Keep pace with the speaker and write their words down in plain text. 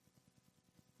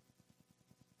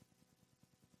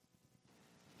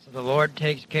So the Lord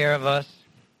takes care of us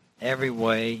every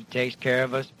way. He takes care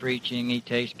of us preaching. He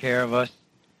takes care of us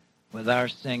with our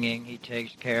singing. He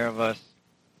takes care of us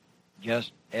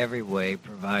just every way,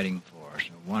 providing for us.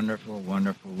 A wonderful,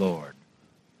 wonderful Lord.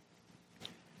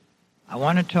 I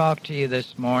want to talk to you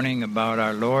this morning about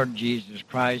our Lord Jesus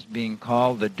Christ being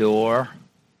called the door.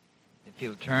 If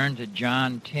you'll turn to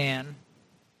John 10,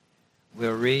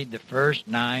 we'll read the first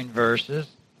 9 verses,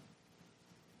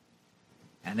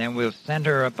 and then we'll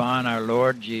center upon our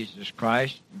Lord Jesus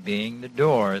Christ being the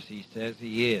door, as he says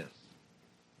he is.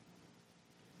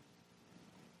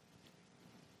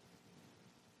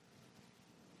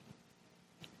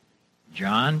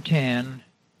 John 10,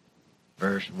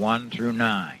 verse 1 through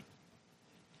 9.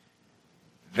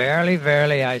 Verily,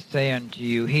 verily, I say unto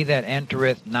you, he that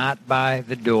entereth not by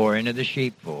the door into the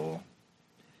sheepfold,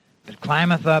 but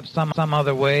climbeth up some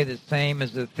other way, the same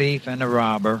is a thief and a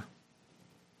robber.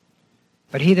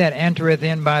 But he that entereth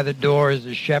in by the door is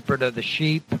the shepherd of the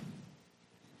sheep.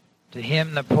 To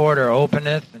him the porter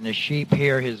openeth, and the sheep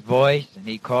hear his voice, and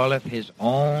he calleth his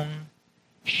own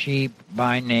sheep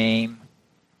by name,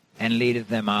 and leadeth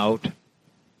them out.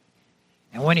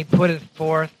 And when he putteth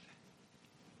forth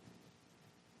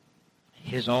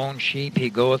his own sheep, he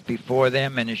goeth before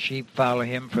them, and the sheep follow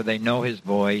him, for they know his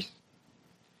voice.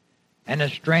 And a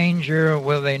stranger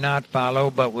will they not follow,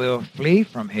 but will flee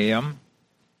from him,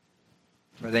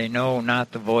 for they know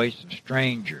not the voice of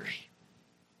strangers.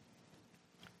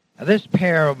 Now this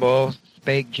parable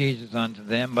spake Jesus unto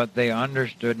them, but they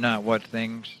understood not what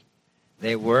things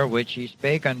they were which he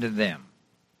spake unto them.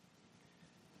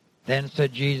 Then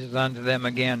said Jesus unto them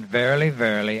again, Verily,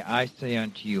 verily, I say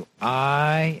unto you,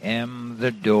 I am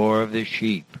the door of the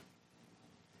sheep.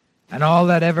 And all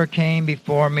that ever came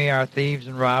before me are thieves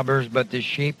and robbers, but the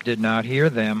sheep did not hear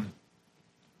them.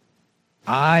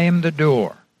 I am the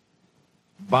door.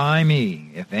 By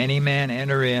me, if any man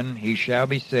enter in, he shall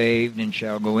be saved, and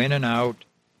shall go in and out,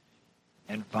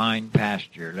 and find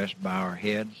pasture. Let's bow our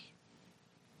heads.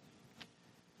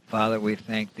 Father, we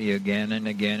thank thee again and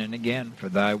again and again for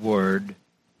thy word.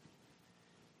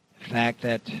 The fact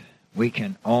that we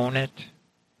can own it,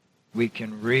 we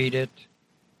can read it,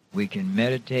 we can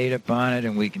meditate upon it,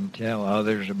 and we can tell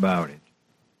others about it.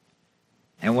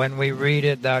 And when we read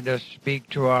it, thou dost speak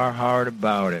to our heart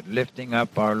about it, lifting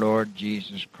up our Lord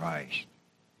Jesus Christ.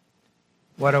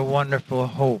 What a wonderful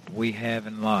hope we have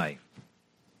in life.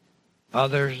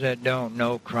 Others that don't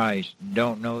know Christ,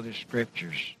 don't know the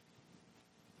Scriptures,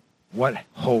 what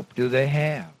hope do they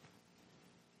have?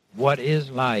 What is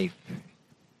life?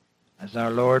 As our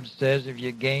Lord says, if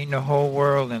you gain the whole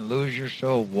world and lose your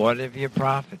soul, what have you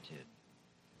profited?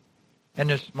 And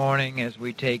this morning, as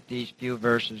we take these few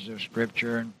verses of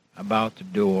Scripture about the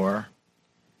door,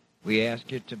 we ask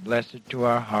you to bless it to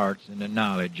our hearts in the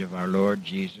knowledge of our Lord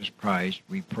Jesus Christ.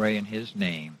 We pray in his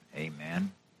name.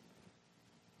 Amen.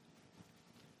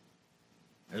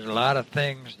 There's a lot of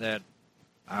things that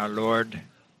our Lord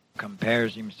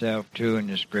compares himself to in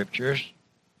the Scriptures,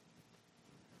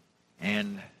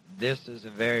 and this is a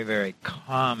very, very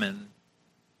common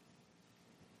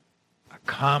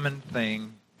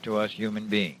thing to us human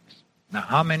beings. Now,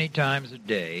 how many times a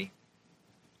day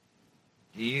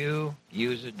do you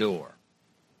use a door?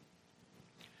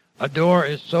 A door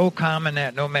is so common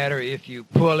that no matter if you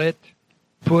pull it,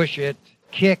 push it,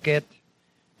 kick it,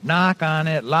 knock on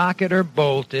it, lock it, or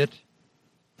bolt it,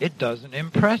 it doesn't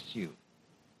impress you.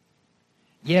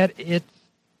 Yet its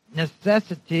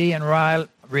necessity and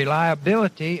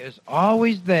reliability is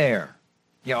always there.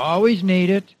 You always need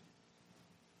it,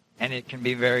 and it can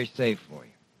be very safe for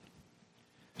you.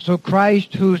 So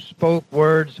Christ, who spoke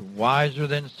words wiser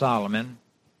than Solomon,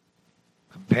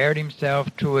 compared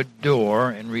himself to a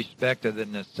door in respect of the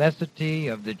necessity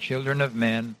of the children of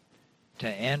men to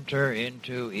enter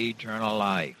into eternal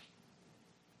life.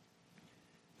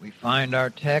 We find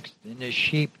our text in the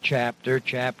sheep chapter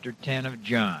 10 of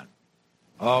John.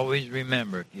 Always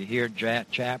remember, if you hear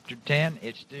chapter 10,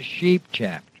 it's the sheep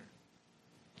chapter.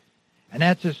 And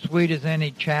that's as sweet as any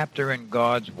chapter in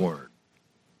God's Word.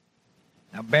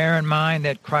 Now bear in mind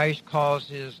that Christ calls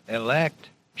his elect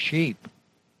sheep.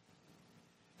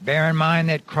 Bear in mind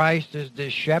that Christ is the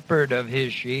shepherd of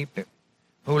his sheep,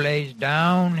 who lays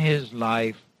down his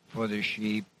life for the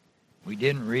sheep. We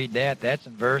didn't read that. That's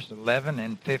in verse 11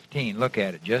 and 15. Look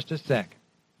at it just a second.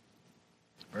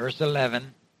 Verse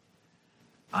 11,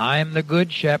 I am the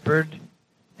good shepherd,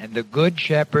 and the good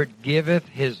shepherd giveth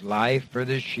his life for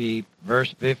the sheep.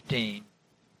 Verse 15,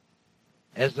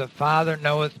 as the Father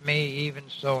knoweth me, even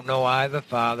so know I the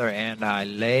Father, and I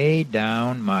lay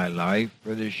down my life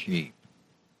for the sheep.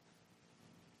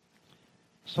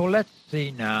 So let's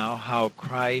see now how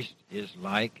Christ is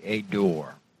like a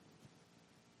door.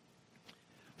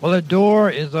 Well, a door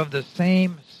is of the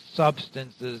same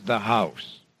substance as the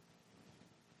house.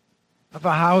 If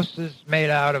a house is made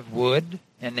out of wood,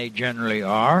 and they generally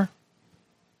are,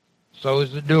 so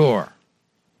is the door.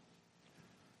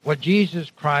 Well, Jesus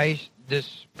Christ, this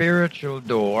spiritual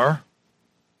door,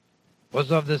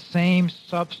 was of the same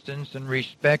substance and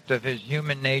respect of his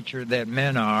human nature that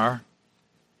men are,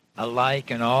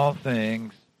 alike in all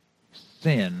things,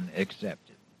 sin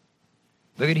excepted.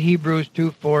 Look at Hebrews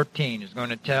 2:14. It's going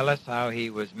to tell us how he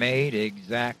was made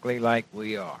exactly like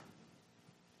we are.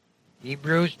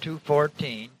 Hebrews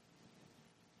 2:14.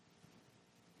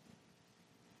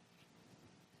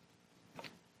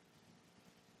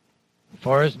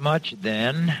 Forasmuch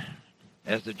then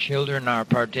as the children are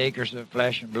partakers of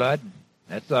flesh and blood,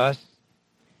 that's us,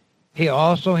 he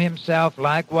also himself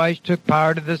likewise took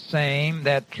part of the same,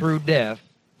 that through death.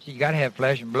 See, you got to have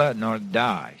flesh and blood in order to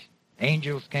die.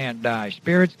 Angels can't die.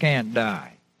 Spirits can't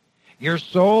die. Your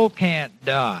soul can't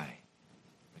die,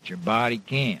 but your body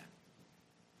can.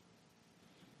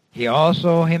 He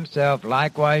also himself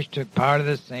likewise took part of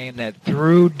the same, that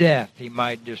through death he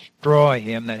might destroy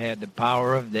him that had the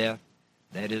power of death,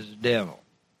 that is the devil.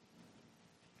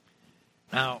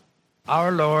 Now,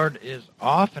 our Lord is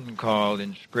often called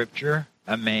in Scripture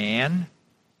a man.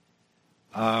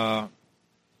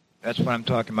 That's what I'm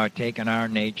talking about, taking our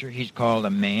nature. He's called a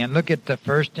man. Look at the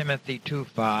 1 Timothy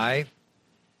 2:5.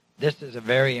 This is a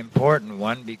very important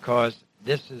one because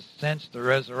this is since the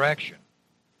resurrection.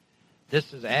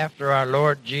 This is after our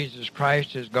Lord Jesus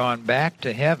Christ has gone back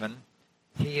to heaven.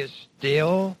 He is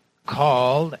still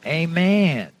called a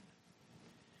man,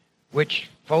 which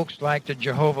folks like the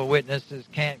Jehovah's Witnesses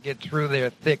can't get through their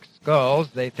thick skulls.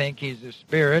 They think he's a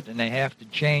spirit, and they have to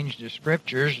change the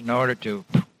Scriptures in order to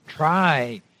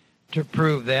try to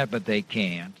prove that, but they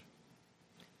can't.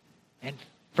 In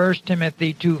 1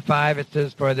 Timothy 2:5, it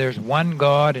says, "For there's one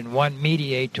God and one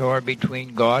mediator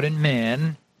between God and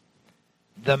men,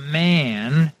 the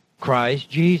man, Christ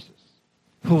Jesus,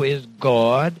 who is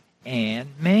God and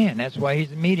man." That's why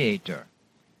he's a mediator.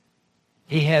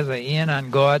 He has an in on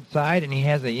God's side, and he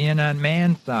has an in on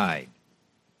man's side.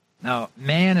 Now,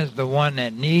 man is the one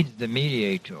that needs the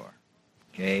mediator,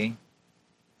 okay?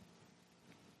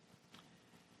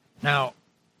 Now,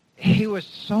 he was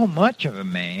so much of a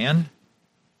man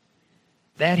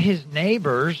that his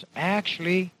neighbors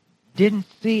actually didn't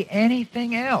see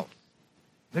anything else.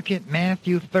 Look at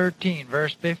Matthew 13,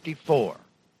 verse 54.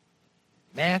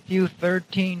 Matthew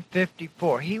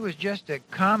 13:54. He was just a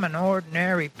common,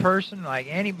 ordinary person like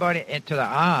anybody into the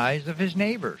eyes of his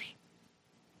neighbors.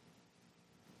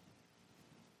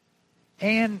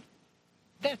 And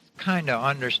that's kind of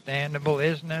understandable,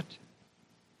 isn't it?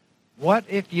 What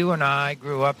if you and I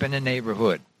grew up in a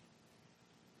neighborhood,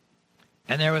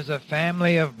 and there was a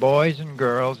family of boys and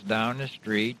girls down the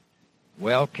street,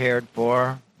 well cared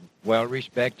for,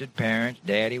 well-respected parents.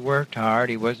 Daddy worked hard.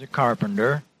 He was a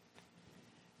carpenter.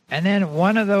 And then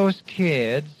one of those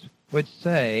kids would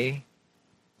say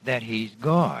that he's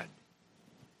God.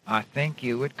 I think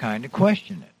you would kind of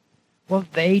question it. Well,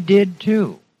 they did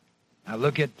too. Now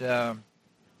look at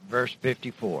verse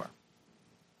 54.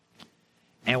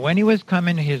 "And when he was come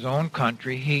into his own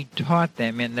country, he taught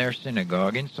them in their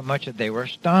synagogue, insomuch that they were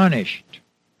astonished,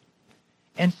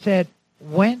 and said,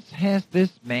 Whence has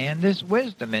this man this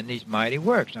wisdom and these mighty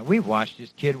works?" Now, we've watched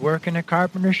this kid work in a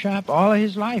carpenter shop all of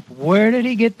his life. Where did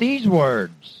he get these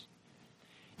words?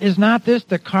 Is not this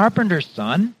the carpenter's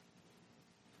son?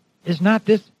 Is not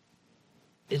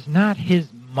his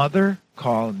mother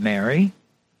called Mary,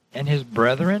 and his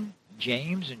brethren,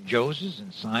 James and Joseph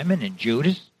and Simon and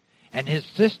Judas, and his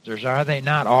sisters, are they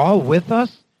not all with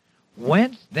us?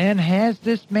 Whence then has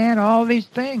this man all these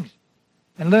things?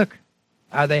 And look,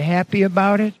 are they happy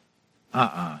about it?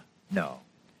 No.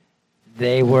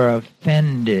 They were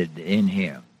offended in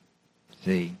him.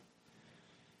 See?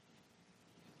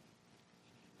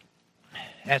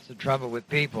 That's the trouble with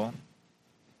people.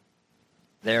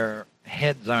 Their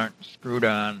heads aren't screwed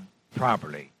on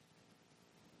properly.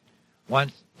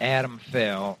 Once Adam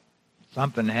fell,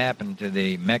 something happened to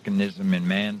the mechanism in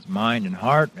man's mind and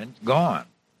heart, and it's gone.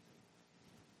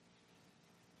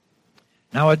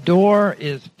 Now, a door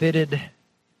is fitted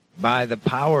by the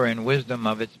power and wisdom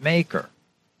of its maker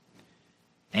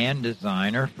and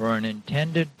designer for an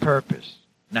intended purpose.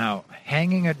 Now,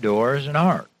 hanging a door is an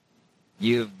art.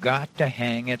 You've got to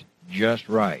hang it just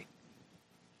right.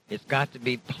 It's got to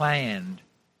be planned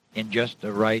in just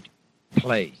the right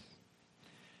place.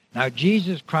 Now,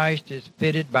 Jesus Christ is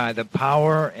fitted by the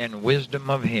power and wisdom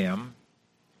of him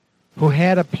who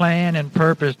had a plan and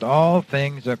purposed all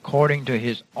things according to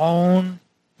his own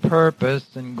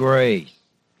purpose and grace.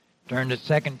 Turn to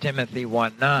 2 Timothy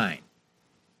 1:9.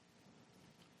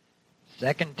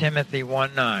 2 Timothy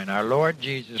 1:9. Our Lord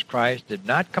Jesus Christ did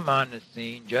not come on the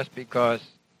scene just because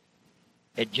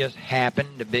it just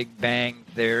happened, the Big Bang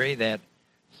Theory, that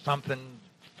something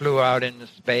flew out into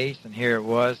space and here it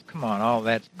was. Come on, all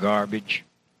that's garbage.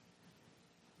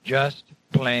 Just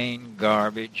plain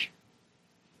garbage.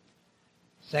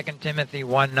 2 Timothy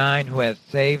 1:9, who hath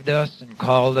saved us and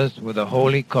called us with a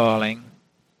holy calling,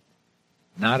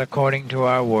 not according to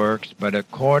our works, but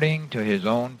according to his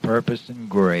own purpose and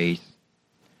grace,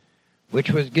 which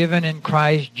was given in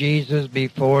Christ Jesus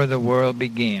before the world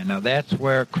began. Now that's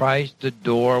where Christ the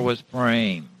door was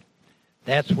framed.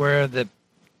 That's where the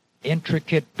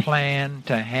intricate plan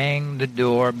to hang the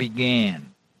door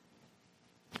began.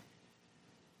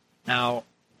 Now,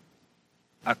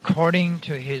 according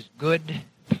to his good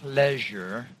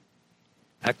pleasure,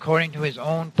 according to his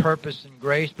own purpose and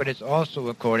grace, but it's also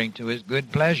according to his good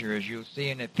pleasure, as you'll see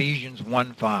in Ephesians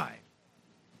 1:5.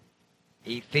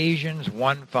 Ephesians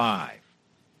 1:5.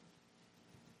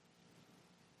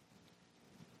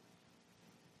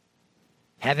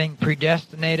 Having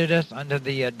predestinated us unto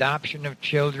the adoption of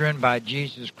children by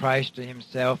Jesus Christ to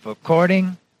himself,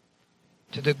 according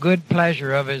to the good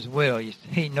pleasure of his will. You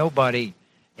see, nobody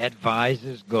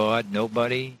advises God.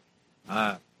 Nobody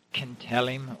can tell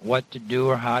him what to do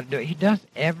or how to do it. He does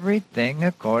everything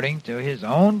according to his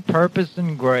own purpose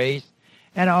and grace,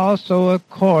 and also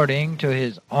according to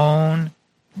his own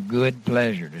good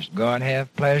pleasure. Does God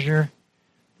have pleasure?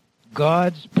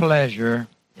 God's pleasure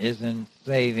is in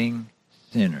saving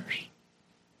sinners.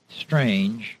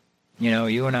 Strange. You know,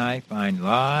 you and I find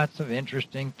lots of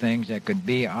interesting things that could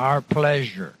be our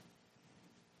pleasure.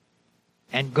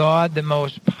 And God, the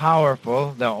most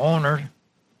powerful, the owner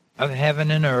of heaven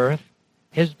and earth,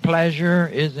 his pleasure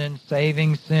is in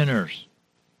saving sinners.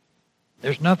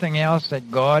 There's nothing else that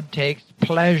God takes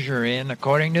pleasure in,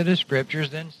 according to the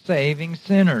Scriptures, than saving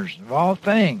sinners, of all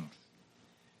things.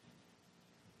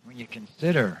 When you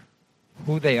consider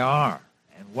who they are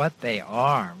and what they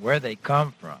are, where they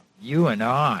come from, you and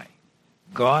I,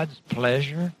 God's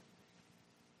pleasure.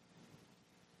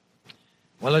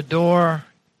 Well, a door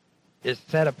is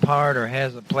set apart or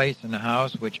has a place in the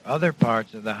house which other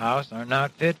parts of the house are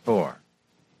not fit for.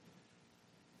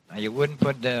 Now, you wouldn't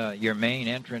put your main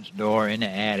entrance door in the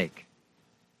attic.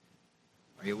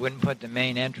 Or you wouldn't put the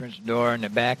main entrance door in the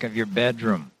back of your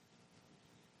bedroom.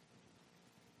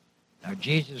 Now,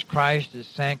 Jesus Christ is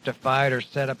sanctified or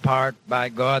set apart by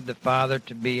God the Father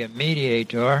to be a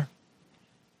mediator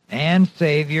and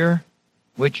Savior,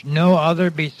 which no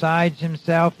other besides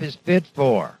himself is fit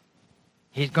for.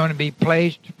 He's going to be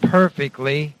placed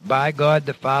perfectly by God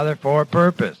the Father for a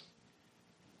purpose.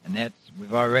 And that's,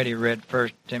 we've already read 1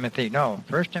 Timothy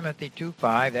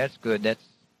 2:5, that's good.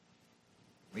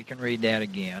 We can read that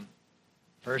again.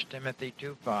 1 Timothy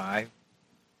 2:5.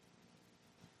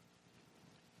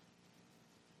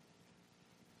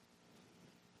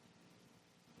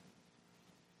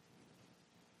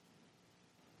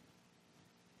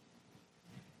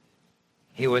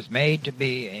 He was made to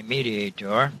be a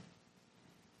mediator.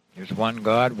 There's one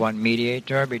God, one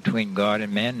mediator between God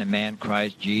and men, the man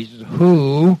Christ Jesus,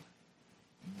 who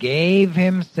gave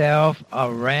himself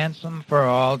a ransom for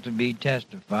all to be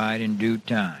testified in due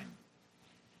time.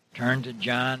 Turn to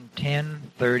John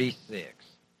 10:36.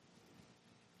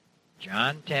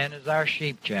 John 10 is our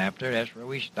sheep chapter. That's where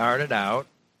we started out.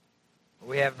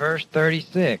 We have verse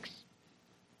 36.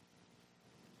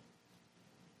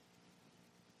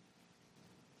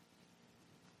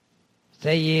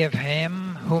 Say ye of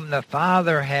him whom the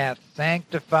Father hath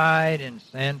sanctified and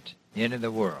sent into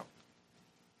the world.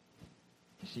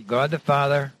 You see, God the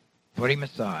Father put him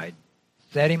aside,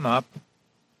 set him up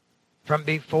from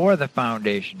before the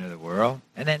foundation of the world,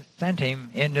 and then sent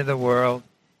him into the world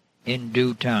in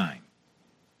due time.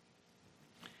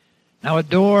 Now, a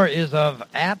door is of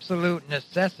absolute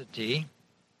necessity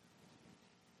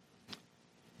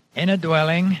in a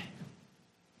dwelling,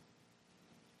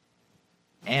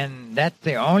 and that's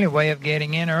the only way of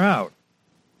getting in or out.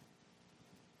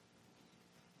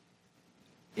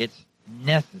 It's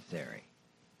necessary.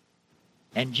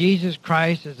 And Jesus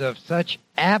Christ is of such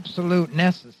absolute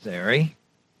necessity,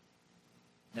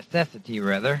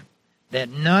 that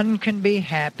none can be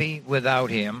happy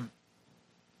without him.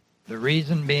 The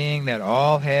reason being that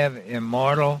all have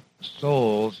immortal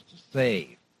souls to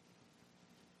save.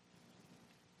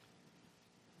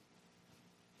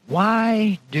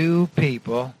 Why do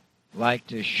people like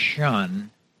to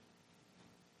shun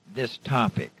this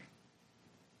topic?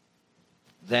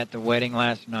 Was at the wedding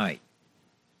last night.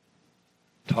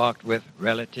 Talked with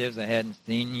relatives I hadn't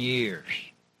seen in years.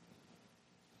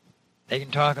 They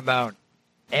can talk about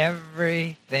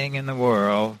everything in the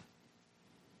world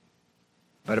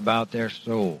but about their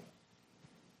soul.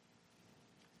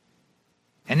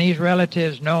 And these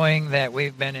relatives, knowing that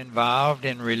we've been involved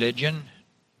in religion,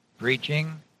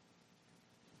 preaching,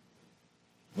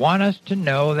 want us to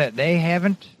know that they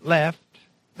haven't left,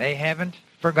 they haven't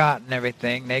forgotten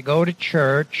everything. They go to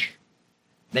church,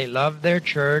 they love their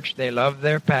church, they love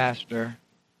their pastor,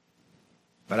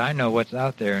 but I know what's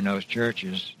out there in those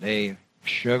churches. They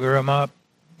sugar them up,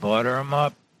 butter them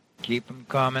up, keep them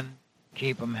coming,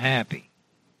 keep them happy.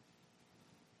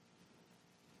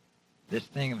 This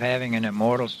thing of having an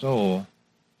immortal soul,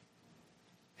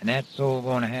 and that soul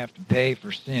going to have to pay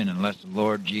for sin unless the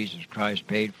Lord Jesus Christ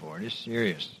paid for it. It's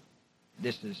serious.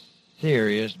 This is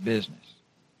serious business.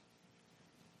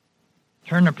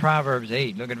 Turn to Proverbs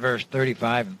 8. Look at verse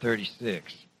 35 and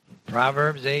 36.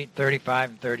 Proverbs 8, 35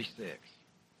 and 36.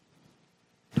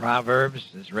 Proverbs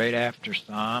is right after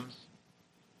Psalms.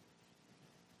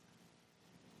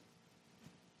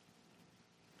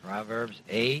 Proverbs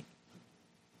 8.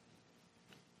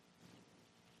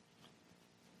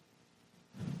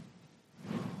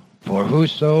 For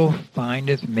whoso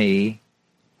findeth me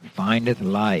findeth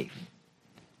life,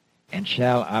 and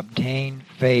shall obtain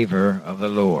favor of the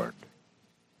Lord.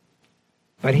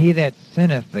 But he that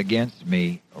sinneth against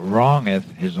me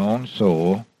wrongeth his own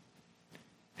soul,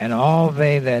 and all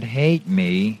they that hate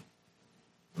me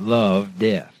love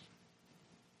death.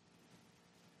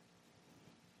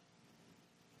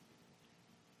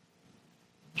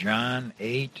 John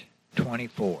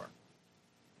 8:24.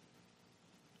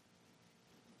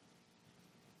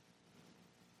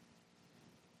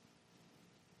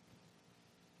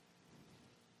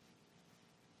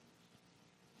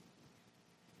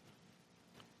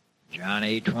 John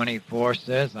 8:24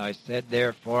 says, I said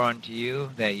therefore unto you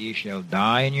that ye shall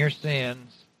die in your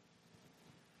sins.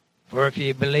 For if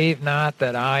ye believe not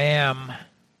that I am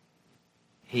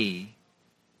he,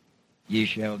 ye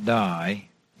shall die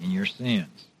in your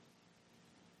sins.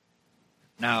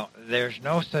 Now, there's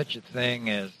no such a thing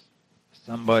as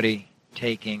somebody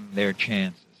taking their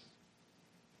chances.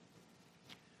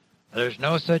 There's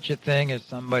no such a thing as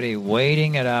somebody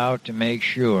waiting it out to make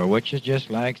sure, which is just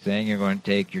like saying you're going to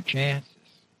take your chances.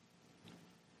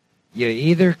 You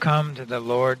either come to the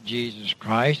Lord Jesus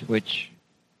Christ, which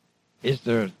is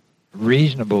the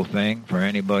reasonable thing for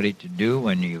anybody to do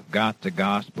when you've got the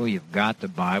gospel, you've got the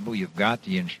Bible, you've got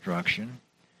the instruction,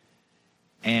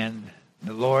 and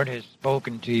the Lord has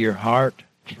spoken to your heart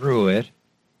through it.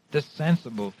 The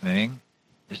sensible thing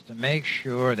is to make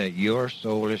sure that your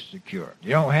soul is secure. You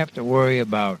don't have to worry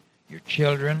about your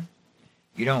children.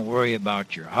 You don't worry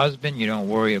about your husband. You don't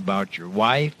worry about your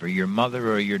wife or your mother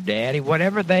or your daddy.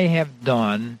 Whatever they have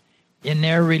done in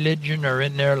their religion or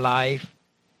in their life,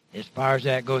 as far as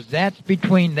that goes, that's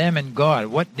between them and God.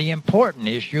 What the important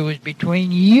issue is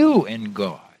between you and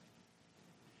God.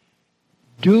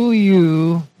 Do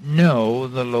you know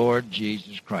the Lord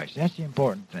Jesus Christ? That's the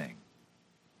important thing.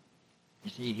 You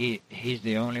see, he's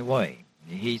the only way.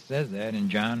 He says that in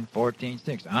John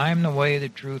 14:6. I'm the way, the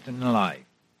truth, and the life.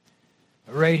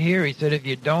 But right here, he said, if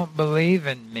you don't believe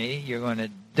in me, you're going to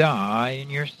die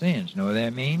in your sins. Know what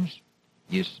that means?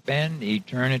 You spend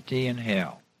eternity in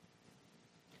hell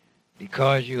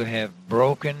because you have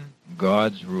broken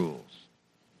God's rules.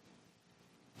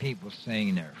 People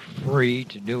saying they're free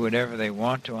to do whatever they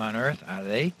want to on earth. Are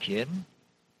they kidding?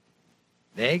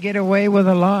 They get away with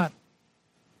a lot.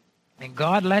 And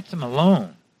God lets them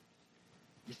alone.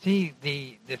 You see,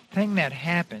 the thing that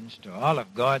happens to all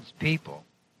of God's people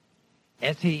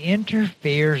is he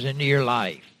interferes into your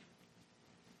life.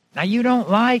 Now, you don't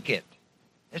like it.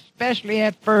 Especially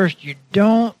at first, you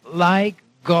don't like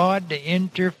God to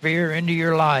interfere into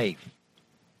your life.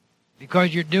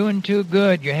 Because you're doing too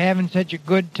good. You're having such a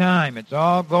good time. It's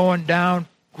all going down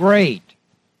great.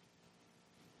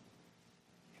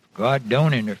 If God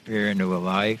don't interfere into a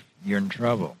life, you're in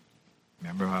trouble.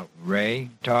 Remember how Ray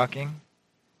talking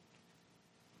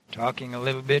a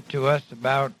little bit to us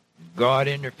about God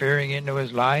interfering into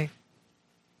his life?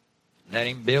 Let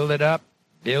him build it up,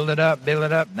 build it up, build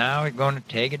it up. Now he's going to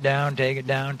take it down, take it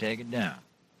down, take it down.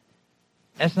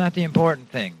 That's not the important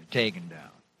thing, taking down.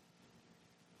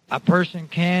 A person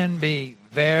can be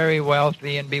very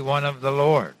wealthy and be one of the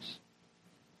Lord's.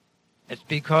 It's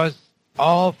because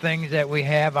all things that we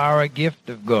have are a gift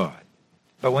of God.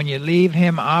 But when you leave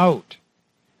him out,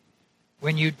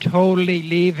 when you totally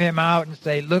leave him out and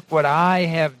say, look what I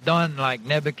have done, like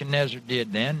Nebuchadnezzar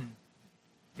did, then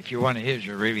if you're one of his,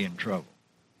 you're really in trouble.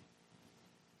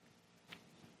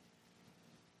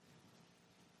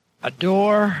 A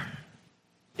door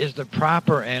is the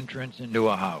proper entrance into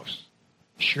a house.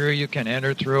 Sure, you can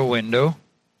enter through a window,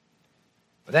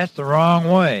 but that's the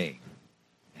wrong way.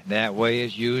 And that way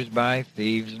is used by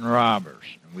thieves and robbers.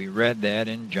 We read that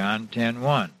in John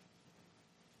 10:1.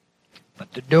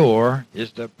 But the door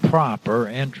is the proper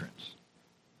entrance.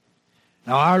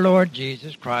 Now, our Lord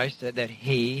Jesus Christ said that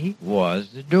he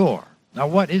was the door. Now,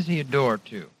 what is he a door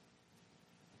to?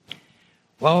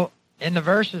 Well, in the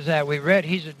verses that we read,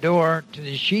 he's a door to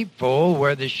the sheepfold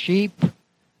where the sheep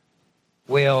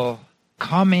will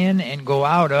come in and go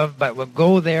out of, but will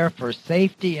go there for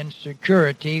safety and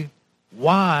security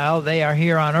while they are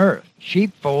here on earth.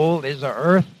 Sheepfold is an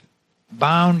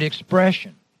earth-bound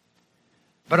expression.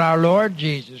 But our Lord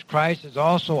Jesus Christ is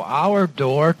also our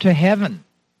door to heaven.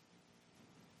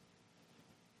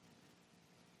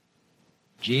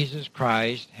 Jesus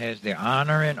Christ has the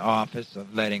honor and office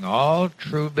of letting all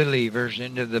true believers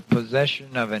into the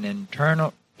possession of an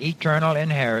eternal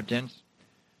inheritance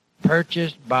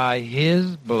purchased by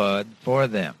his blood for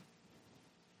them.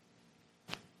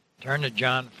 Turn to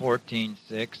John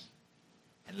 14:6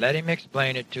 and let him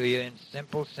explain it to you in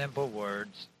simple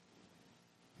words.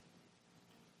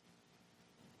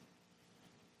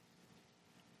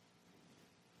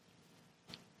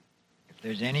 If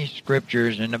there's any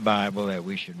scriptures in the Bible that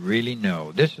we should really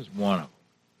know, this is one of them.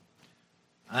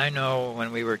 I know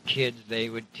when we were kids they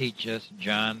would teach us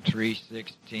John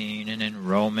 3:16 and in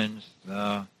Romans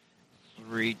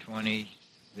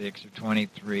 3:26 or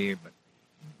 23, but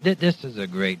this is a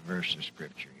great verse of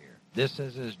Scripture here. This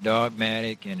is as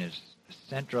dogmatic and as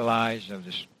centralized of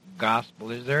the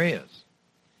gospel as there is.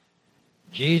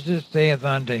 Jesus saith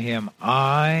unto him,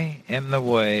 I am the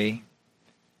way,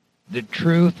 the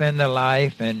truth, and the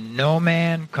life, and no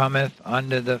man cometh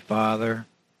unto the Father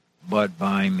but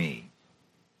by me.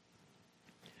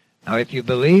 Now, if you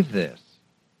believe this,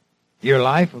 your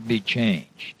life will be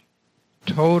changed,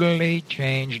 totally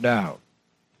changed out.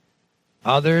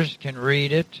 Others can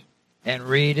read it and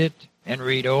read it and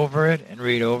read over it and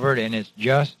read over it, and it's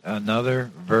just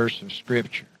another verse of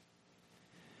Scripture.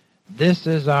 This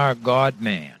is our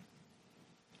God-man.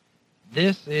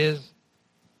 This is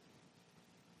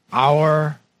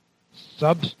our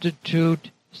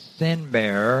substitute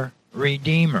sin-bearer,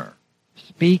 Redeemer,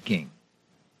 speaking.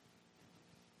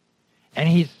 And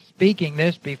he's speaking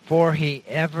this before he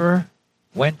ever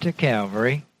went to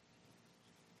Calvary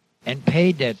and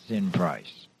paid that sin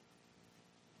price.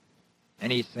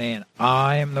 And he's saying,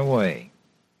 I am the way.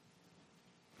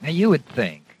 Now you would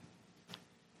think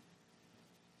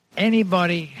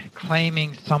anybody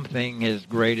claiming something as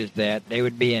great as that, they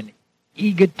would be an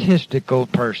egotistical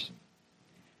person.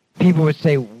 People would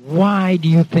say, why do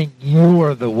you think you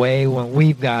are the way when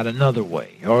we've got another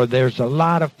way? Or there's a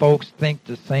lot of folks think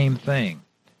the same thing.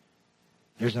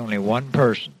 There's only one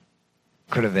person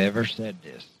could have ever said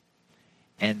this.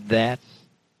 And that's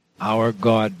our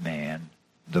God-man,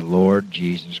 the Lord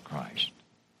Jesus Christ.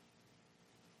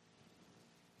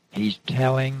 He's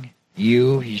telling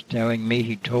you, he's telling me,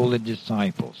 he told the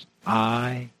disciples,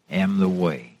 I am the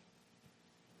way,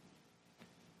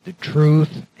 the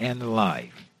truth, and the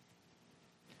life.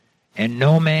 And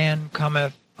no man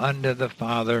cometh unto the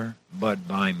Father but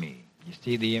by me. You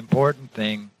see, the important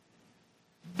thing,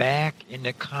 back in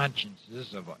the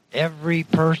consciences of every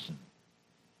person,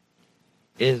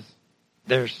 is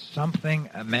there's something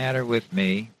a matter with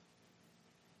me,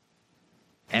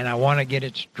 and I want to get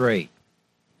it straight.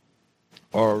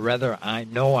 Or rather, I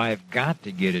know I've got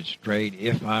to get it straight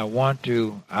if I want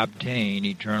to obtain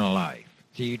eternal life.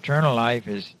 See, eternal life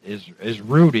is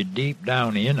rooted deep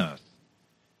down in us.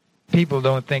 People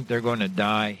don't think they're going to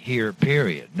die here,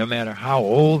 period. No matter how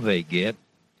old they get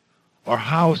or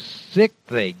how sick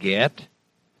they get,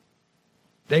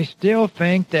 they still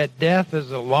think that death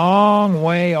is a long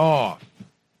way off.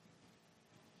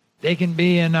 They can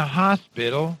be in a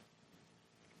hospital,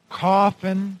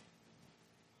 coughing,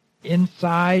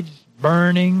 insides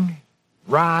burning,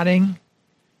 rotting,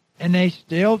 and they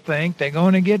still think they're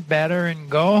going to get better and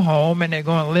go home and they're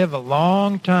going to live a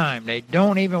long time. They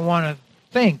don't even want to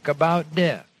think about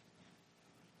death.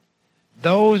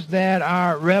 Those that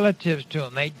are relatives to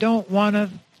them, they don't want to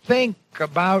think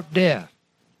about death.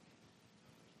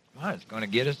 Well, it's going to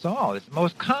get us all. It's the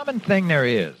most common thing there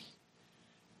is.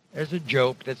 There's a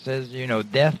joke that says,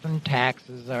 death and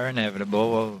taxes are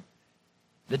inevitable. Well,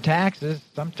 the taxes,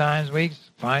 sometimes we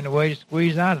find a way to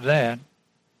squeeze out of that,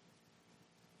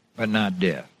 but not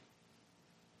death.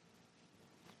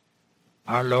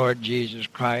 Our Lord Jesus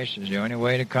Christ is the only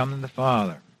way to come to the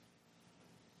Father.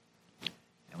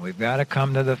 And we've got to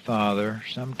come to the Father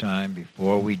sometime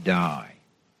before we die.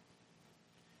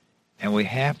 And we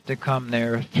have to come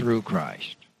there through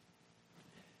Christ.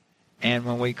 And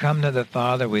when we come to the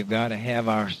Father, we've got to have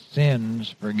our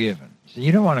sins forgiven. So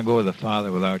you don't want to go to the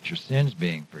Father without your sins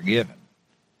being forgiven.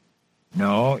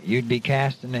 No, you'd be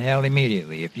cast into hell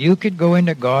immediately. If you could go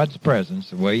into God's presence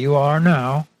the way you are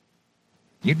now,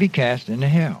 you'd be cast into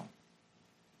hell.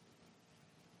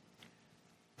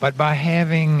 But by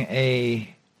having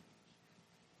a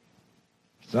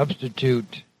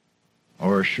substitute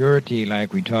or a surety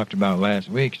like we talked about last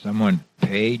week, someone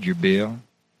paid your bill,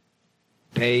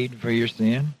 paid for your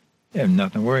sin, you have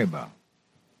nothing to worry about.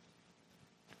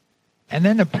 And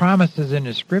then the promises in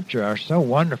the Scripture are so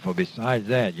wonderful besides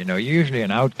that. You know, you're usually an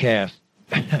outcast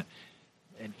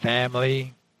in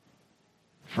family,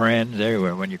 friends,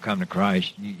 everywhere. When you come to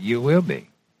Christ, you will be.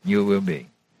 You will be.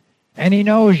 And He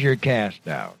knows you're cast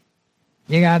out.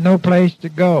 You got no place to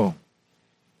go.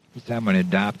 He said, I'm going to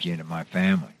adopt you into my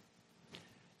family.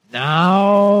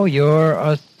 Now you're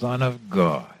a son of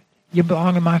God. You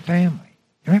belong in my family.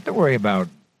 You don't have to worry about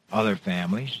other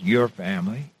families, your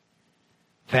family.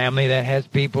 Family that has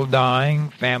people dying,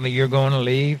 family you're going to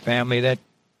leave, family that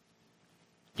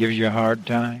gives you a hard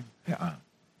time.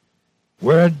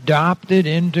 We're adopted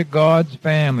into God's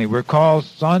family. We're called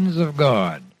sons of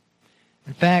God.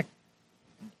 In fact,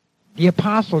 the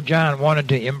Apostle John wanted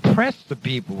to impress the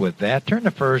people with that. Turn to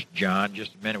 1 John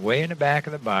just a minute, way in the back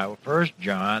of the Bible. 1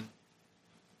 John.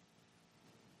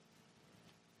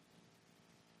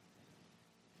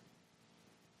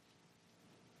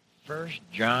 1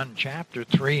 John chapter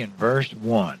 3 and verse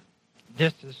 1.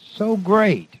 This is so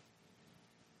great.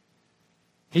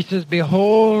 He says,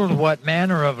 Behold, what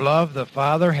manner of love the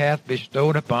Father hath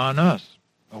bestowed upon us.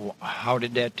 Oh, how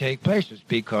did that take place? It's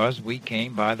because we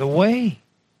came by the way.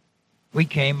 We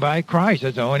came by Christ.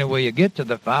 That's the only way you get to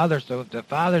the Father. So if the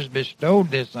Father's bestowed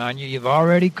this on you, you've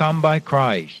already come by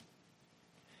Christ.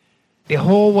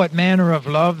 Behold, what manner of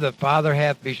love the Father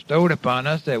hath bestowed upon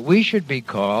us, that we should be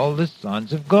called the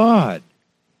sons of God.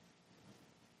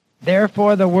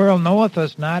 Therefore the world knoweth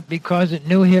us not, because it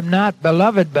knew Him not.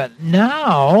 Beloved, but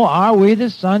now are we the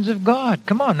sons of God.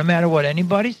 Come on, no matter what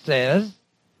anybody says,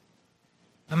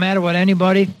 no matter what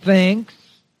anybody thinks,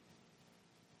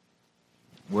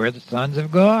 we're the sons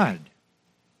of God.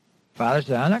 Father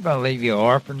said, I'm not going to leave you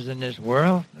orphans in this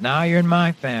world. Now you're in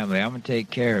my family. I'm going to take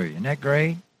care of you. Isn't that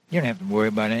great? You don't have to worry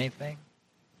about anything.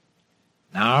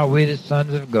 Now are we the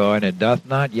sons of God, it doth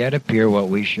not yet appear what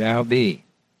we shall be.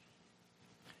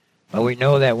 But we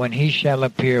know that when He shall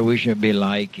appear, we shall be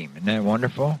like Him. Isn't that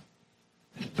wonderful?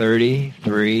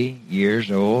 33 years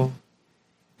old,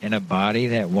 in a body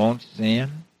that won't sin.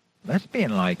 That's being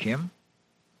like Him.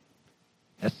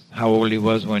 That's how old He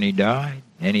was when He died.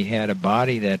 And He had a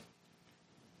body that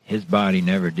His body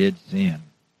never did sin.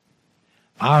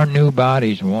 Our new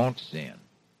bodies won't sin.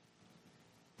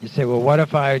 You say, well, what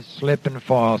if I slip and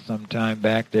fall sometime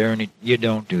back there? And you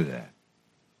don't do that.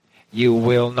 You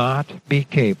will not be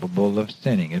capable of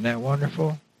sinning. Isn't that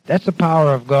wonderful? That's the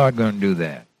power of God going to do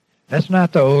that. That's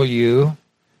not the old you.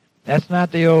 That's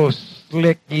not the old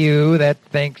slick you that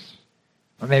thinks,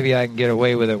 well, maybe I can get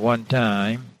away with it one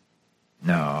time.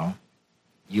 No,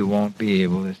 you won't be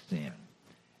able to sin.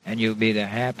 And you'll be the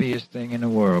happiest thing in the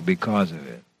world because of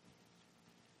it.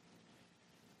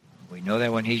 We know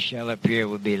that when He shall appear,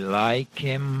 we'll be like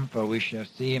Him, for we shall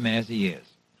see Him as He is.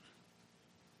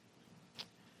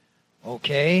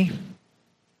 Okay.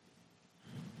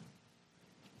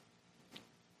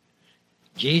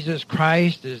 Jesus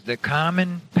Christ is the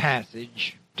common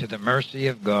passage to the mercy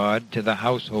of God, to the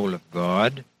household of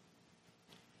God.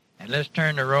 And let's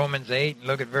turn to Romans 8 and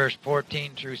look at verse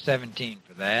 14 through 17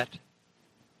 for that.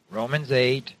 Romans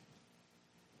 8,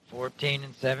 14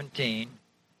 and 17.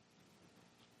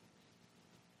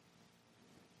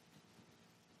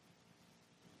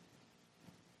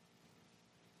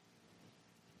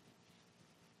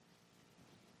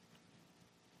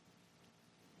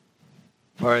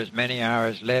 For as many are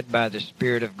as led by the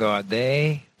Spirit of God,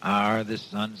 they are the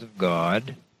sons of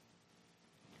God.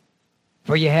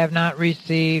 For ye have not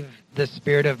received the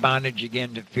spirit of bondage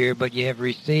again to fear, but ye have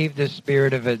received the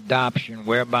Spirit of adoption,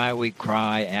 whereby we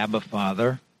cry, Abba,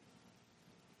 Father.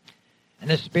 And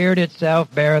the Spirit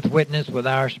itself beareth witness with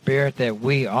our spirit that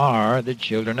we are the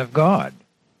children of God.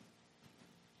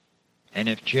 And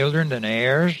if children, then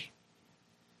heirs,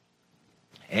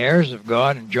 heirs of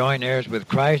God, and joint heirs with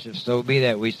Christ, if so be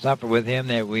that we suffer with Him,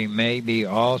 that we may be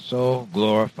also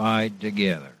glorified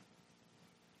together.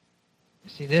 You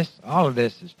see, all of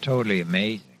this is totally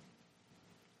amazing.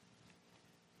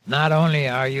 Not only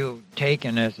are you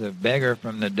taken as a beggar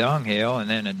from the dunghill and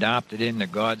then adopted into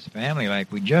God's family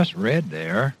like we just read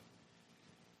there,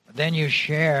 then you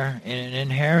share in an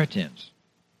inheritance,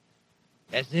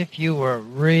 as if you were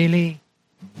really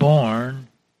born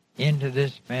into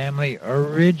this family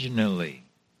originally.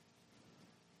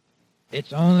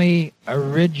 It's only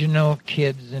original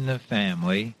kids in the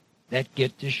family that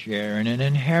get to share in an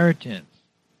inheritance.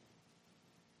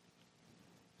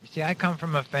 You see, I come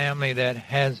from a family that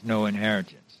has no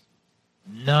inheritance.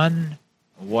 None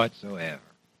whatsoever.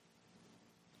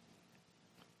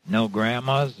 No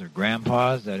grandmas or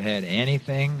grandpas that had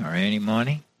anything or any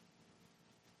money.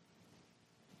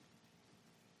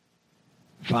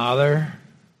 Father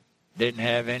didn't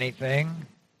have anything.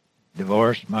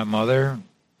 Divorced my mother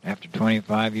after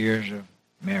 25 years of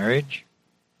marriage.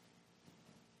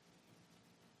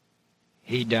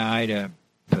 He died a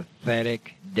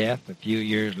pathetic death a few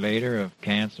years later of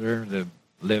cancer, the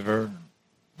liver,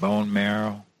 bone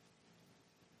marrow.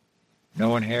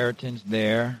 No inheritance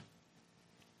there.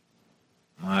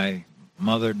 My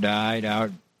mother died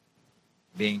out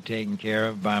being taken care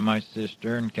of by my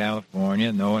sister in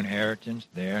California. No inheritance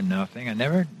there, nothing. I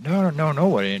never don't know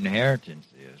what an inheritance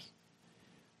is.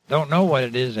 Don't know what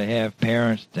it is to have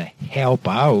parents to help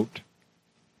out.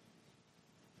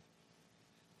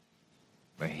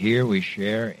 But here we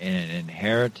share in an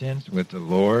inheritance with the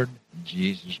Lord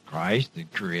Jesus Christ, the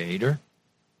Creator.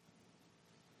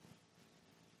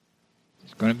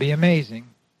 It's going to be amazing.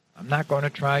 I'm not going to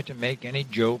try to make any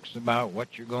jokes about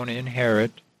what you're going to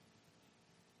inherit,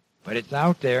 but it's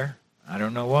out there. I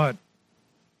don't know what.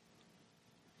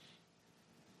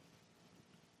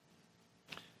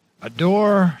 A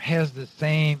door has the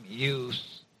same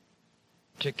use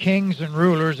to kings and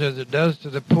rulers as it does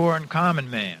to the poor and common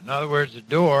man. In other words, the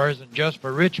door isn't just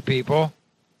for rich people.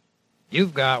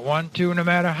 You've got one, too, no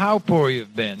matter how poor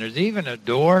you've been. There's even a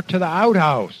door to the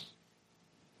outhouse.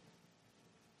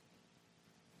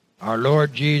 Our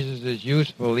Lord Jesus is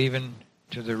useful even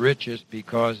to the richest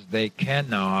because they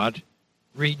cannot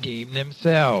redeem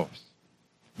themselves.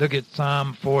 Look at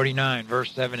Psalm 49,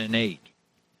 verse 7 and 8.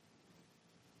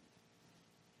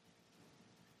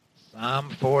 Psalm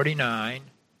 49,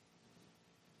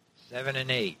 7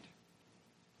 and 8.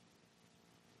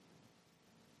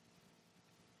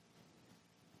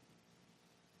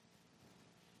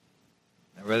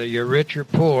 Now, whether you're rich or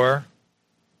poor,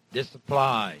 this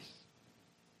applies.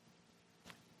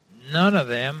 None of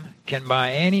them can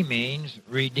by any means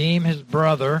redeem his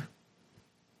brother,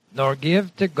 nor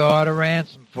give to God a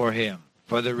ransom for him.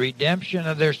 For the redemption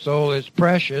of their soul is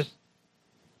precious,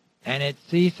 and it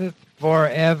ceaseth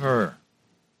forever.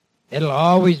 It'll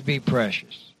always be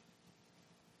precious.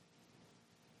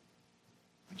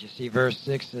 But you see, verse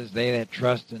 6 says, they that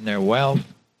trust in their wealth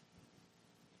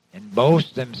and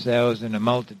boast themselves in the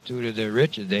multitude of their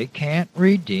riches, they can't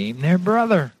redeem their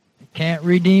brother. They can't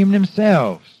redeem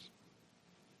themselves.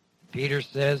 Peter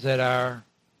says that our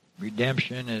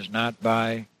redemption is not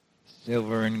by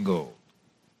silver and gold.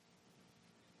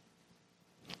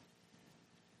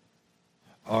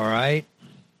 All right.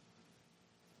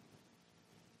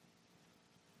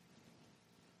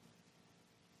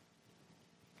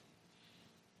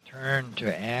 Turn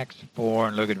to Acts 4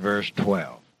 and look at verse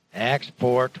 12. Acts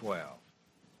 4:12.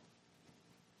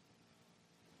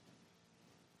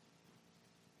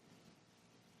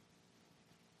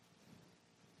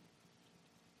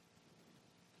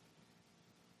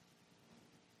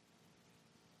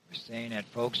 Saying that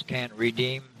folks can't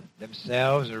redeem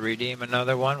themselves or redeem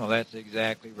another one. Well, that's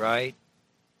exactly right.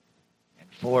 And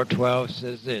 4:12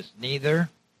 says this, neither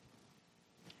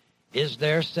is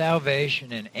there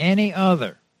salvation in any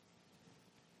other,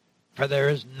 for there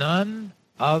is none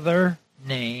other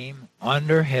name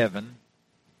under heaven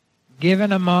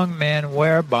given among men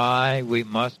whereby we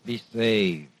must be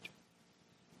saved.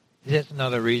 That's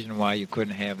another reason why you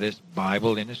couldn't have this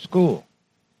Bible in a school.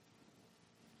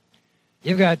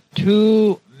 You've got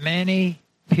too many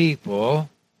people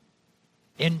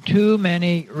in too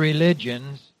many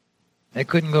religions that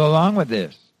couldn't go along with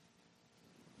this.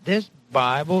 This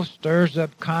Bible stirs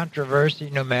up controversy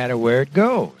no matter where it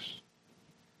goes.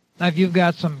 Now, if you've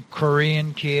got some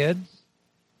Korean kids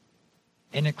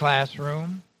in the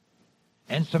classroom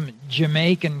and some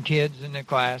Jamaican kids in the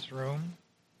classroom,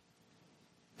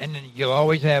 and then you'll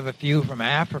always have a few from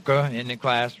Africa in the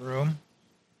classroom,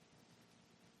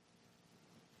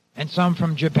 and some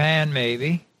from Japan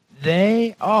maybe,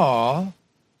 they all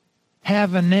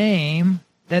have a name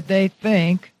that they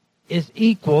think is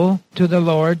equal to the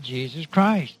Lord Jesus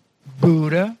Christ.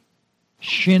 Buddha,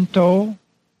 Shinto.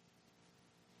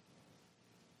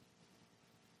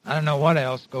 I don't know what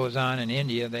else goes on in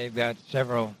India. They've got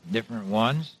several different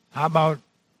ones. How about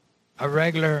a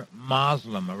regular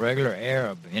Muslim, a regular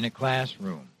Arab in a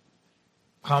classroom?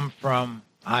 come from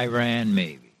Iran,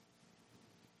 maybe.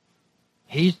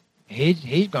 He's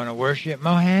going to worship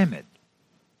Muhammad.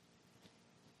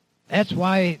 That's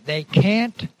why they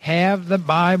can't have the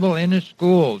Bible in a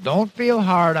school. Don't feel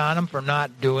hard on them for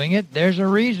not doing it. There's a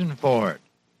reason for it.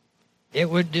 It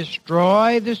would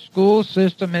destroy the school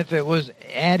system if it was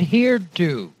adhered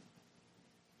to.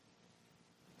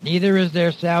 Neither is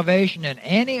there salvation in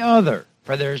any other,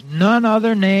 for there's none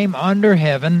other name under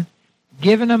heaven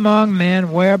given among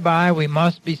men whereby we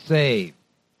must be saved.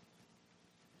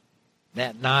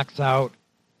 That knocks out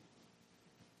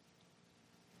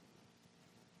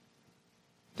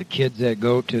the kids that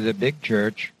go to the big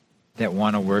church that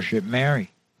want to worship Mary.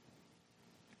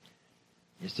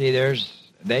 You see,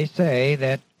 they say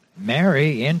that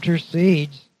Mary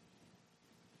intercedes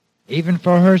even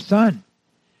for her son.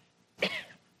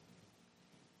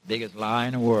 Biggest lie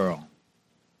in the world.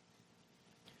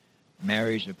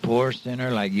 Mary's a poor sinner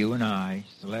like you and I,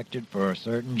 selected for a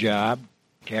certain job,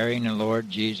 carrying the Lord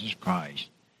Jesus Christ.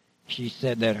 She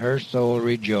said that her soul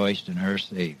rejoiced in her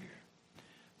Savior.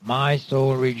 My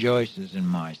soul rejoices in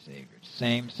my Savior.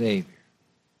 Same Savior.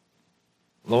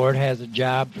 Lord has a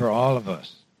job for all of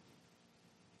us.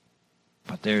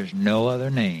 But there's no other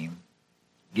name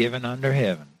given under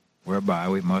heaven whereby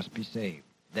we must be saved.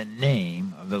 The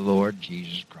name of the Lord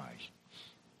Jesus Christ.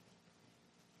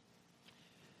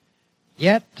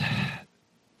 Yet,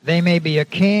 they may be a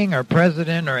king or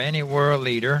president or any world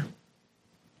leader.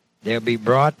 They'll be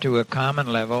brought to a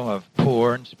common level of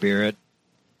poor in spirit,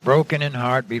 broken in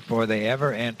heart before they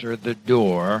ever enter the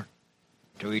door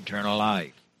to eternal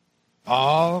life.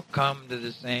 All come to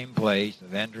the same place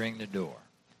of entering the door.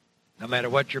 No matter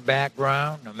what your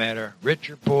background, no matter rich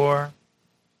or poor,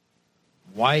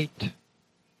 white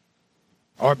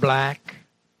or black,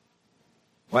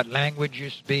 what language you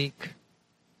speak,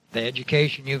 the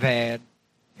education you've had,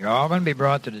 you're all going to be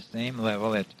brought to the same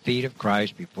level at the feet of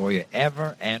Christ before you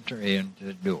ever enter into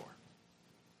the door.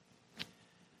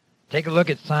 Take a look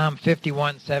at Psalm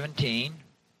 51:17.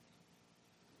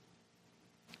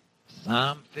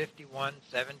 Psalm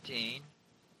 51:17.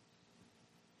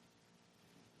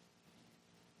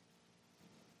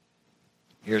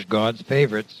 Here's God's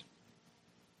favorites.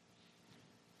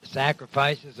 The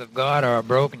sacrifices of God are a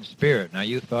broken spirit. Now,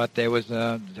 you thought there was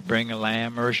to bring a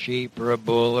lamb or a sheep or a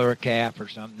bull or a calf or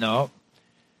something. No.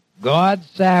 God's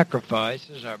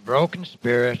sacrifices are a broken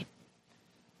spirit,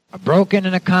 a broken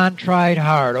and a contrite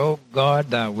heart. O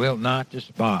God, thou wilt not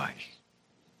despise.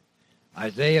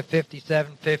 Isaiah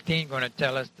 57:15 going to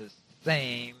tell us the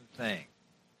same thing.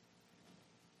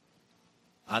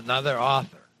 Another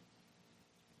author.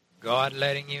 God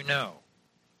letting you know.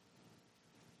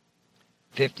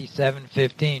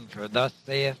 57:15, for thus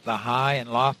saith the high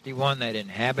and lofty one that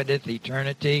inhabiteth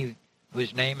eternity,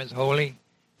 whose name is holy.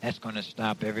 That's going to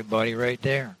stop everybody right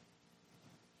there.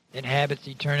 Inhabits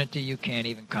eternity, you can't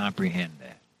even comprehend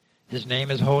that. His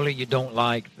name is holy, you don't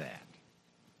like that.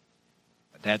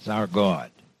 But that's our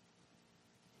God.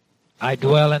 I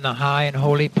dwell in the high and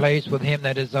holy place with him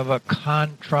that is of a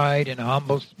contrite and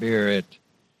humble spirit,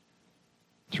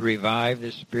 to revive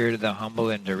the spirit of the humble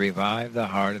and to revive the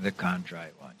heart of the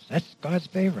contrite ones. That's God's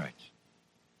favorites.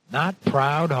 Not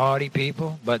proud, haughty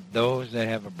people, but those that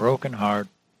have a broken heart,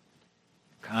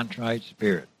 contrite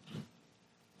spirit.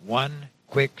 One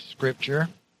quick scripture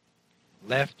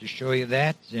left to show you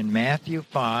that is in Matthew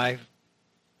 5,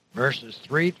 verses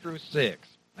 3 through 6.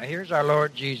 Now here's our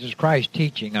Lord Jesus Christ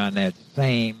teaching on that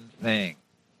same thing.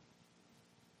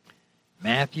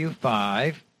 Matthew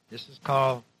 5, this is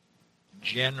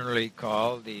generally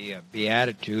called the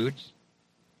Beatitudes,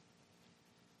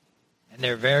 and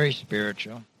they're very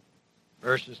spiritual.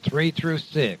 Verses 3 through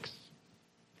 6.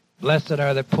 Blessed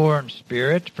are the poor in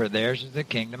spirit, for theirs is the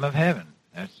kingdom of heaven.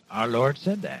 That's our Lord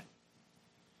said that.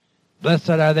 Blessed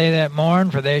are they that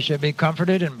mourn, for they shall be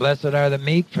comforted, and blessed are the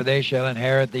meek, for they shall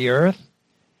inherit the earth.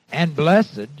 And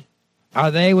blessed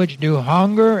are they which do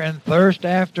hunger and thirst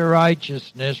after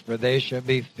righteousness, for they shall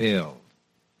be filled.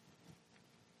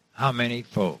 How many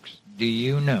folks do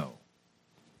you know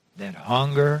that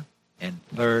hunger and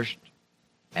thirst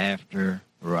after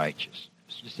righteousness?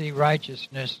 You see,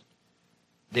 righteousness,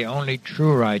 the only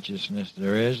true righteousness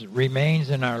there is, remains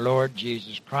in our Lord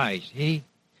Jesus Christ. He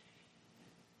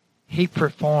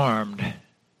performed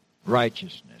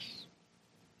righteousness.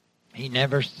 He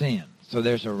never sinned. So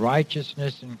there's a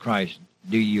righteousness in Christ.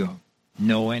 Do you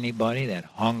know anybody that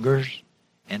hungers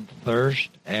and thirsts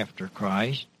after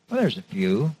Christ? Well, there's a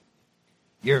few.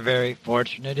 You're very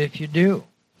fortunate if you do.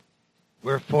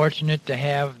 We're fortunate to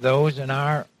have those in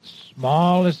our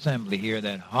small assembly here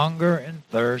that hunger and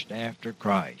thirst after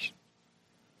Christ.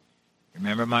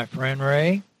 Remember my friend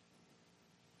Ray?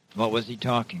 What was he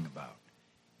talking about?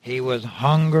 He was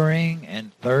hungering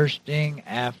and thirsting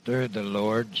after the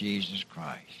Lord Jesus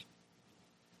Christ.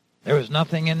 There was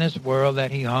nothing in this world that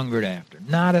he hungered after.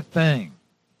 Not a thing.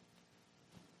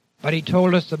 But he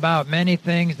told us about many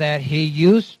things that he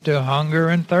used to hunger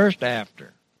and thirst after.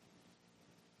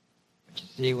 But you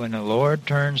see, when the Lord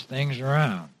turns things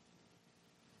around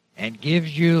and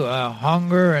gives you a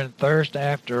hunger and thirst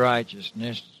after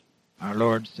righteousness, our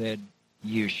Lord said,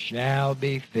 you shall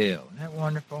be filled. Isn't that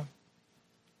wonderful?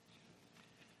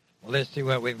 Well, let's see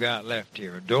what we've got left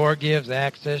here. A door gives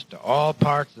access to all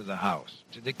parts of the house,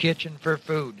 to the kitchen for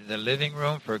food, to the living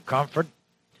room for comfort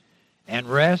and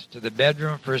rest, to the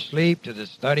bedroom for sleep, to the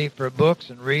study for books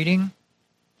and reading,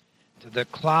 to the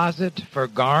closet for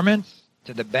garments,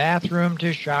 to the bathroom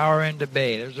to shower and to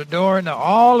bathe. There's a door into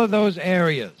all of those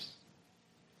areas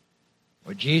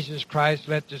where Jesus Christ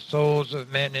let the souls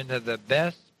of men into the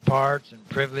best parts and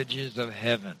privileges of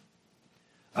heaven,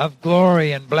 of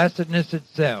glory and blessedness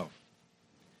itself.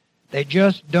 They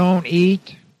just don't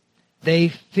eat. They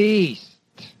feast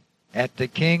at the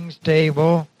King's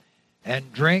table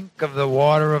and drink of the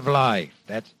water of life.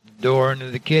 That's the door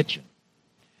into the kitchen.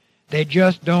 They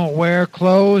just don't wear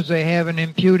clothes. They have an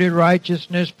imputed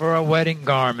righteousness for a wedding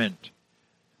garment.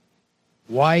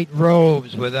 White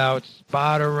robes without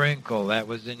spot or wrinkle. That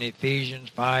was in Ephesians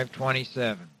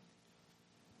 5:27.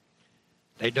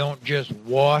 They don't just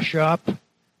wash up.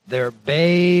 They're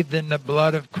bathed in the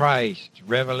blood of Christ.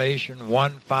 Revelation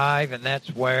 1:5, and that's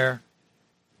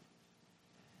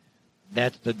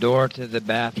the door to the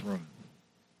bathroom.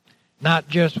 Not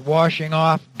just washing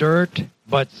off dirt,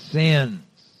 but sins.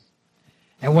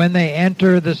 And when they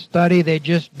enter the study, they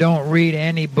just don't read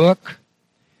any book.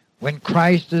 When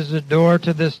Christ is the door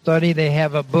to the study, they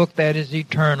have a book that is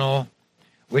eternal,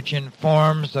 which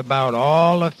informs about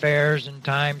all affairs in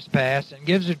times past and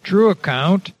gives a true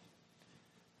account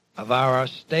of our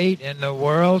state in the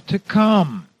world to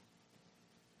come.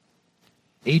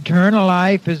 Eternal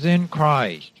life is in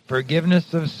Christ,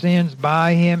 forgiveness of sins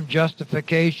by Him,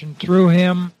 justification through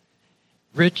Him,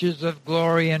 riches of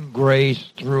glory and grace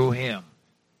through Him.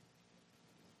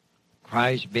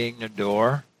 Christ being the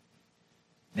door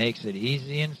makes it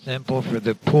easy and simple for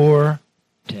the poor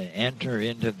to enter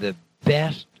into the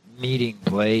best meeting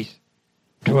place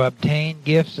to obtain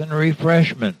gifts and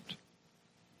refreshment.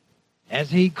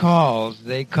 As He calls,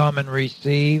 they come and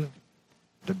receive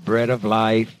the bread of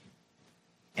life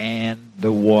and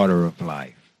the water of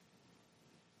life.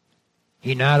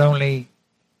 He not only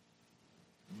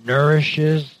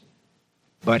nourishes,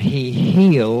 but He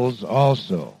heals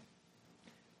also.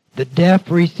 The deaf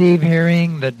receive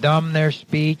hearing, the dumb their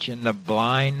speech, and the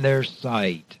blind their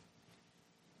sight.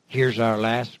 Here's our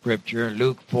last scripture,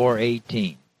 Luke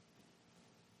 4:18.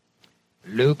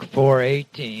 Luke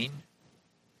 4:18,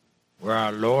 where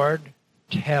our Lord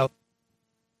tells